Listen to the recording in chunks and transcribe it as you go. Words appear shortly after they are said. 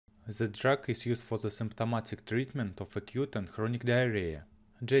The drug is used for the symptomatic treatment of acute and chronic diarrhea.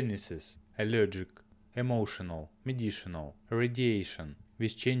 Genesis: allergic, emotional, medicinal, radiation,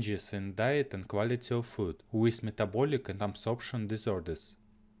 with changes in diet and quality of food, with metabolic and absorption disorders.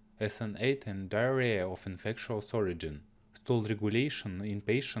 SN8 and diarrhea of infectious origin. Stool regulation in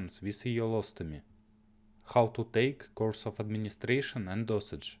patients with ileostomy. How to take, course of administration and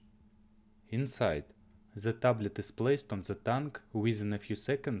dosage. Inside. The tablet is placed on the tongue. Within a few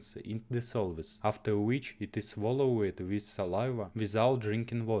seconds it dissolves, after which it is swallowed with saliva without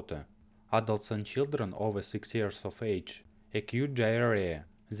drinking water. Adults and children over 6 years of age. Acute diarrhea.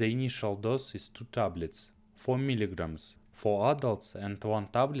 The initial dose is 2 tablets, 4 mg for adults and 1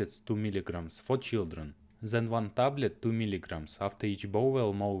 tablet 2 mg for children. Then 1 tablet 2 mg after each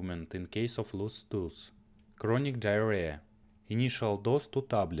bowel movement in case of loose stools. Chronic diarrhea. Initial dose 2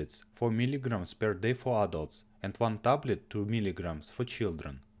 tablets, 4 mg per day for adults and 1 tablet 2 mg for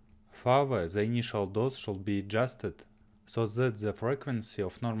children. Further, the initial dose should be adjusted so that the frequency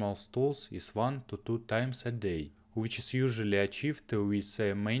of normal stools is 1 to 2 times a day, which is usually achieved with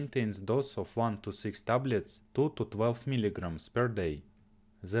a maintenance dose of 1 to 6 tablets 2 to 12 mg per day.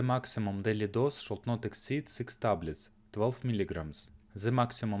 The maximum daily dose should not exceed 6 tablets, 12 mg. The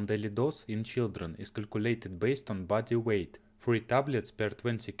maximum daily dose in children is calculated based on body weight, 3 tablets per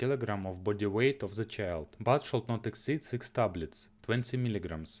 20 kg of body weight of the child, but should not exceed 6 tablets, 20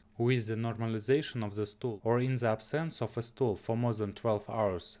 mg. With the normalization of the stool or in the absence of a stool for more than 12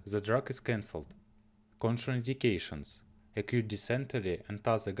 hours, the drug is cancelled. Contraindications: acute dysentery and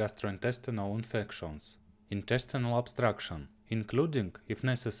other gastrointestinal infections, intestinal obstruction, including, if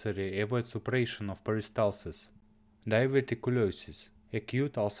necessary, avoid suppression of peristalsis, diverticulosis,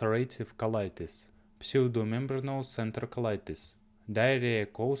 acute ulcerative colitis, pseudomembranous enterocolitis, diarrhea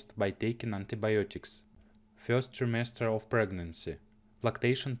caused by taking antibiotics, first trimester of pregnancy,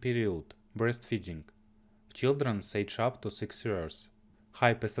 lactation period, breastfeeding, children aged up to 6 years,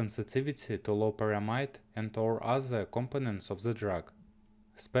 hypersensitivity to loperamide and or other components of the drug.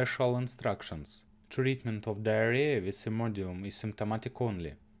 Special instructions: treatment of diarrhea with Imodium is symptomatic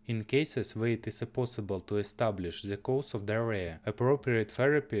only. In cases where it is impossible to establish the cause of diarrhea, appropriate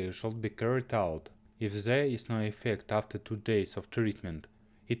therapy should be carried out. If there is no effect after 2 days of treatment,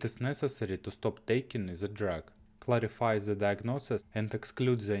 it is necessary to stop taking the drug, clarify the diagnosis, and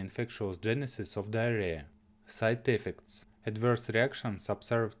exclude the infectious genesis of diarrhea. Side effects: adverse reactions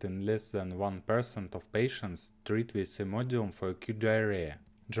observed in less than 1% of patients treated with Imodium for acute diarrhea: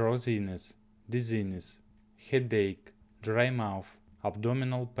 drowsiness, dizziness, headache, dry mouth,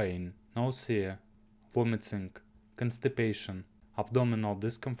 abdominal pain, nausea, vomiting, constipation, abdominal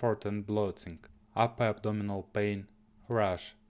discomfort and bloating, upper abdominal pain, rash.